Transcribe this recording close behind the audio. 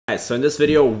So in this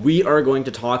video, we are going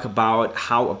to talk about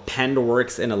how append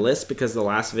works in a list because the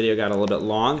last video got a little bit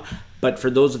long. But for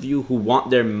those of you who want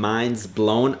their minds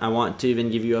blown, I want to even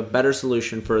give you a better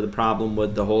solution for the problem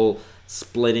with the whole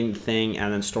splitting thing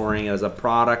and then storing it as a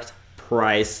product,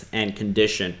 price, and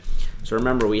condition. So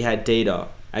remember, we had data,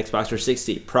 Xbox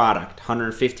 360, product,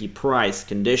 150, price,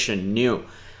 condition, new.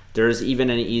 There's even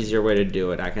an easier way to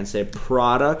do it. I can say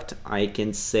product, I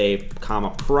can say comma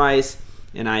price,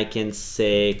 and I can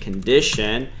say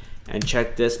condition, and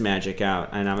check this magic out.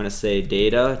 And I'm gonna say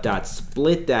data dot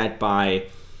split that by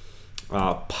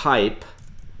pipe,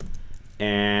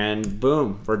 and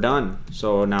boom, we're done.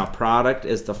 So now product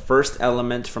is the first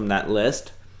element from that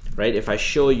list, right? If I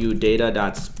show you data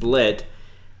dot split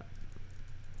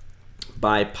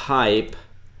by pipe,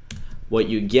 what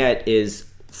you get is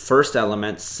first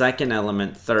element, second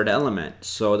element, third element.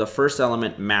 So the first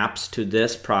element maps to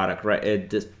this product, right?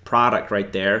 This product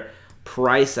right there.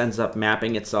 Price ends up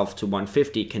mapping itself to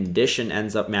 150. Condition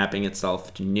ends up mapping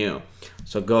itself to new.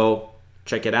 So go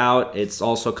check it out. It's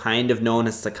also kind of known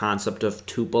as the concept of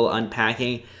tuple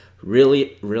unpacking.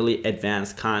 Really, really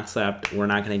advanced concept. We're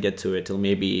not going to get to it till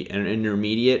maybe an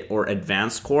intermediate or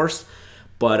advanced course.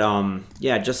 But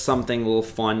yeah, just something a little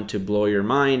fun to blow your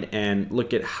mind and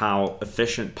look at how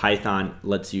efficient Python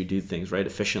lets you do things, right,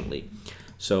 efficiently.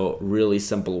 So really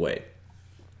simple way.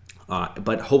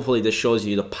 But hopefully this shows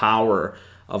you the power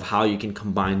of how you can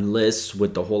combine lists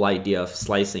with the whole idea of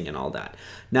slicing and all that.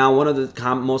 Now, one of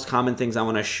the most common things I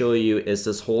want to show you is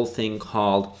this whole thing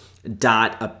called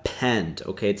 .append.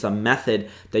 Okay, it's a method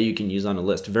that you can use on a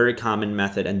list, very common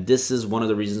method, and this is one of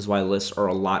the reasons why lists are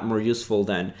a lot more useful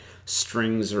than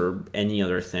strings or any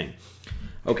other thing.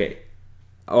 Okay,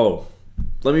 oh,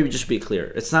 let me just be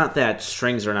clear. It's not that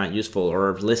strings are not useful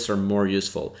or lists are more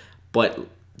useful, but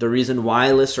the reason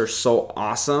why lists are so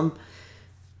awesome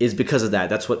is because of that.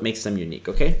 That's what makes them unique,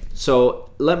 okay?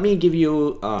 So let me give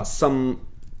you some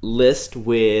list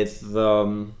with,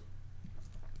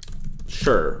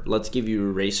 sure, let's give you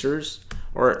erasers,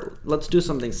 or let's do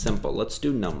something simple. Let's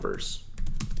do numbers,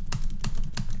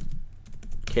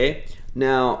 okay?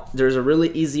 Now, there's a really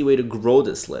easy way to grow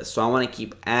this list. So I want to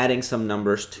keep adding some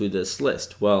numbers to this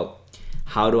list. Well,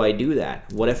 how do I do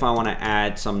that? What if I want to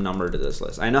add some number to this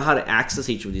list? I know how to access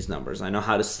each of these numbers. I know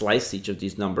how to slice each of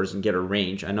these numbers and get a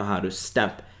range. I know how to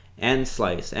step and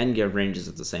slice and get ranges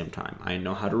at the same time. I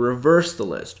know how to reverse the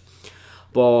list.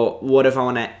 But what if I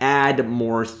want to add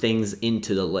more things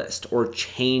into the list or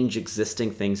change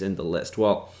existing things in the list?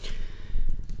 Well,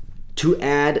 to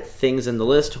add things in the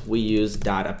list, we use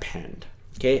 .append.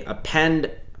 Okay,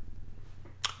 append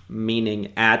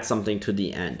meaning add something to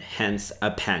the end, hence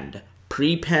append.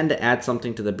 Prepend, add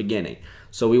something to the beginning.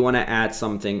 So we want to add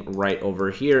something right over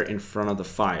here in front of the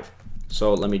 5.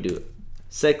 So let me do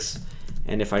 6,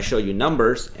 and if I show you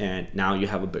numbers, and now you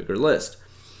have a bigger list.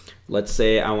 Let's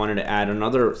say I wanted to add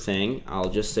another thing, I'll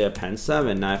just say append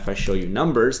 7. Now if I show you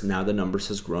numbers, now the numbers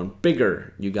has grown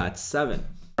bigger. You got 7.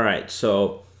 All right,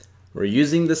 so we're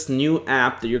using this new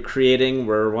app that you're creating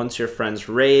where once your friends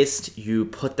raced, you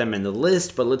put them in the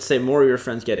list, but let's say more of your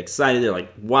friends get excited. They're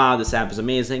like, wow, this app is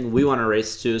amazing. We want to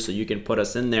race too, so you can put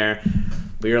us in there.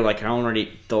 But you're like,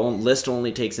 the list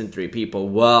only takes in 3 people.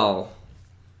 Well,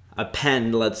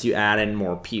 append lets you add in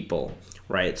more people,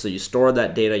 right? So you store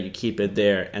that data, you keep it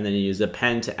there, and then you use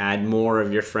append to add more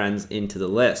of your friends into the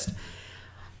list.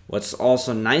 What's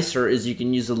also nicer is you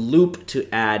can use a loop to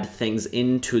add things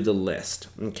into the list.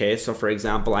 Okay, so for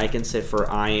example, I can say for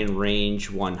I in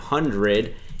range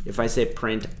 100, if I say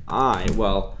print I,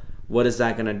 well, what is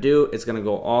that gonna do? It's gonna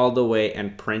go all the way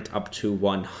and print up to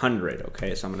 100.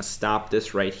 Okay, so I'm gonna stop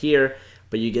this right here,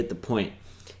 but you get the point.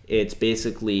 It's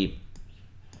basically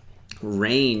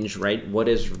range, right? What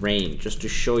is range? Just to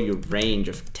show you range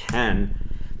of 10,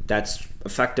 that's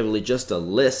effectively just a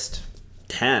list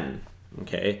 10.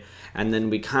 Okay, and then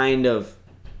we kind of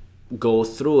go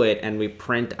through it and we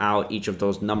print out each of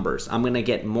those numbers. I'm gonna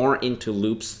get more into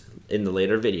loops in the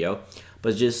later video,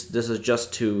 but this is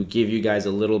just to give you guys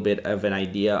a little bit of an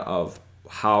idea of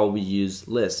how we use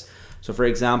lists. So for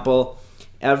example,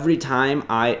 every time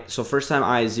so first time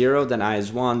I is 0, then I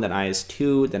is 1, then I is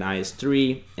 2, then I is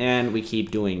 3, and we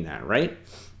keep doing that, right?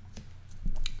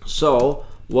 So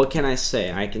what can I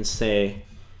say? I can say,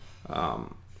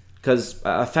 because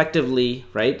effectively,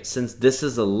 right, since this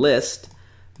is a list,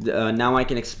 now I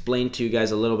can explain to you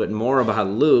guys a little bit more about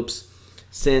loops.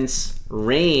 Since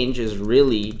range is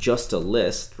really just a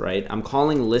list, right? I'm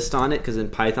calling list on it because in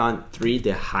Python 3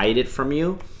 they hide it from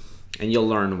you, and you'll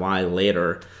learn why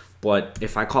later. But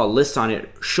if I call list on it,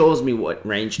 it shows me what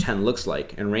range 10 looks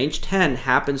like. And range 10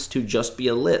 happens to just be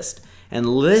a list. And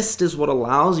list is what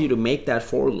allows you to make that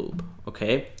for loop,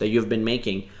 okay, that you've been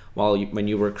making when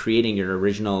you were creating your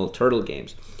original Turtle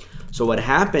games. So what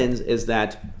happens is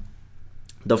that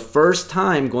the first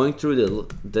time going through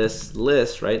this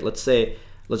list, right, let's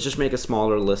just make a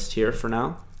smaller list here for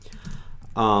now.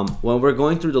 When we're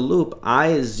going through the loop, I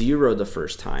is 0 the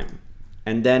first time,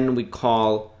 and then we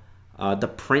call the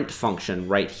print function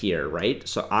right here, right?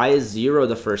 So I is 0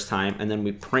 the first time, and then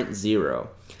we print 0.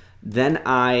 Then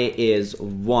I is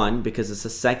 1 because it's the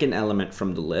second element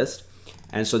from the list,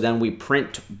 and so then we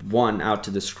print 1 out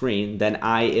to the screen. Then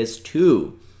I is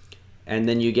 2, and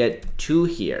then you get 2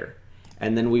 here,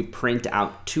 and then we print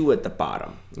out 2 at the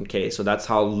bottom. Okay, so that's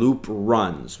how loop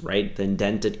runs, right? The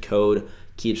indented code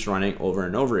keeps running over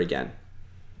and over again.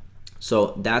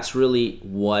 So that's really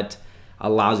what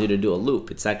allows you to do a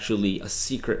loop. It's actually a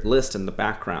secret list in the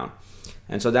background.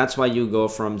 And so that's why you go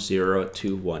from 0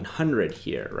 to 100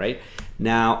 here, right?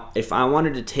 Now, if I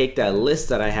wanted to take that list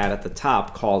that I had at the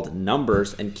top called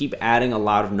numbers and keep adding a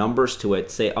lot of numbers to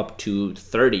it, say up to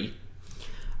 30,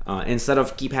 instead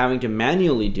of keep having to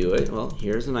manually do it, well,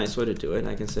 here's a nice way to do it.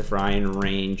 I can say for I in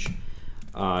range,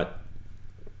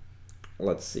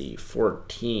 let's see,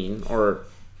 14, or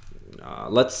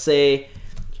let's say,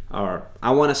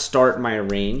 I want to start my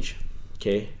range,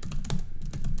 okay?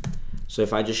 So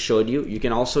if I just showed you, you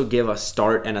can also give a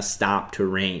start and a stop to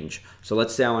range. So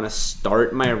let's say I want to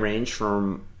start my range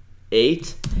from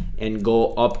 8 and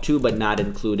go up to, but not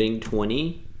including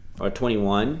 20 or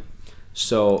 21.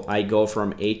 So I go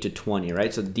from 8 to 20,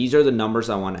 right? So these are the numbers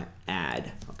I want to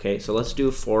add, okay? So let's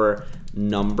do for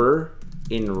number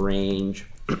in range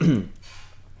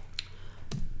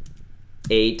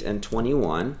 8 and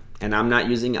 21. And I'm not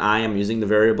using I'm using the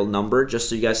variable number, just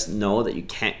so you guys know that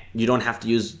you don't have to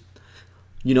use,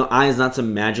 you know, I is not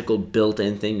some magical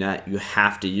built-in thing that you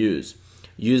have to use.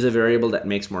 Use a variable that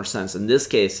makes more sense. In this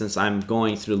case, since I'm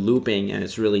going through looping and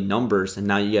it's really numbers, and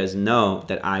now you guys know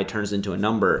that I turns into a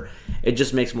number, it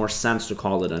just makes more sense to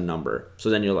call it a number.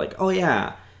 So then you're like, oh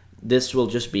yeah, this will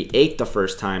just be 8 the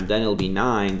first time, then it'll be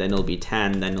 9, then it'll be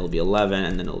 10, then it'll be 11,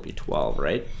 and then it'll be 12,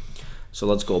 right? So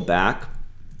let's go back.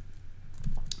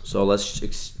 So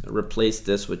let's replace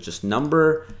this with just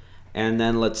number, and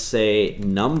then let's say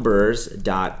numbers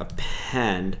dot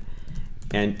append,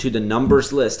 and to the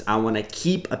numbers list I want to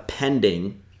keep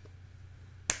appending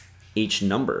each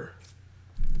number.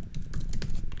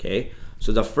 Okay,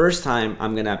 so the first time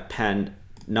I'm gonna append,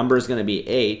 number is gonna be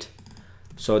 8,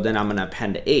 so then I'm gonna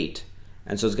append 8,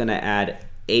 and so it's gonna add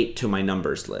 8 to my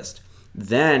numbers list.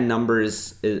 Then number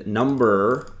is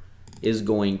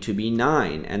going to be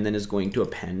 9, and then is going to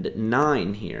append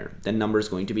 9 here. Then number is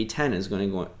going to be 10, is going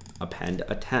to append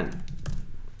a 10.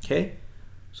 Okay,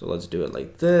 so let's do it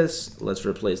like this. Let's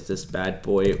replace this bad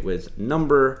boy with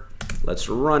number. Let's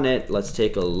run it. Let's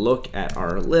take a look at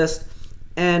our list,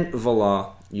 and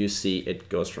voila, you see it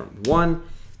goes from 1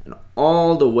 and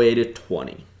all the way to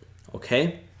 20.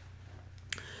 Okay,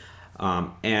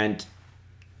 and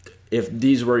if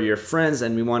these were your friends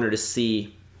and we wanted to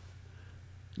see,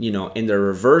 you know, in the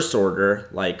reverse order,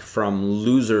 like from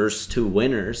losers to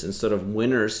winners instead of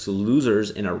winners to losers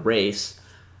in a race,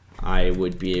 I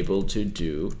would be able to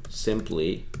do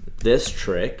simply this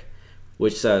trick,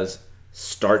 which says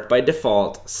start by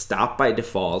default, stop by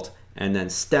default, and then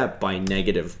step by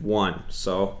 -1.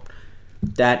 So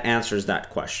that answers that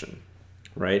question,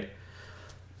 right?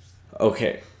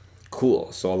 Okay,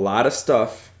 cool. So a lot of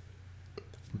stuff,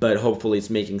 but hopefully it's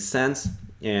making sense,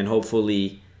 and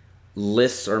hopefully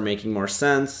lists are making more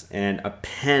sense, and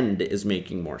append is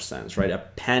making more sense, right?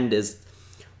 Append is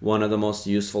one of the most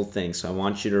useful things. So I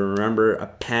want you to remember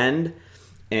append,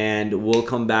 and we'll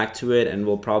come back to it and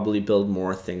we'll probably build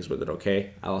more things with it,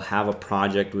 okay? I'll have a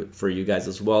project for you guys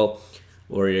as well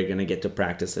where you're gonna get to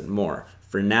practice it more.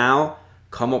 For now,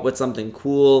 come up with something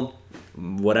cool,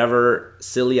 whatever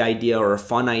silly idea or a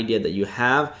fun idea that you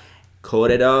have,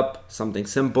 code it up, something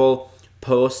simple,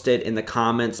 post it in the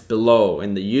comments below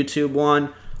in the YouTube one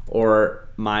or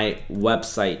my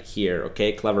website here,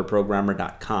 okay?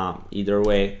 cleverprogrammer.com. Either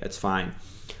way, it's fine.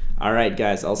 All right,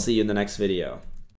 guys, I'll see you in the next video.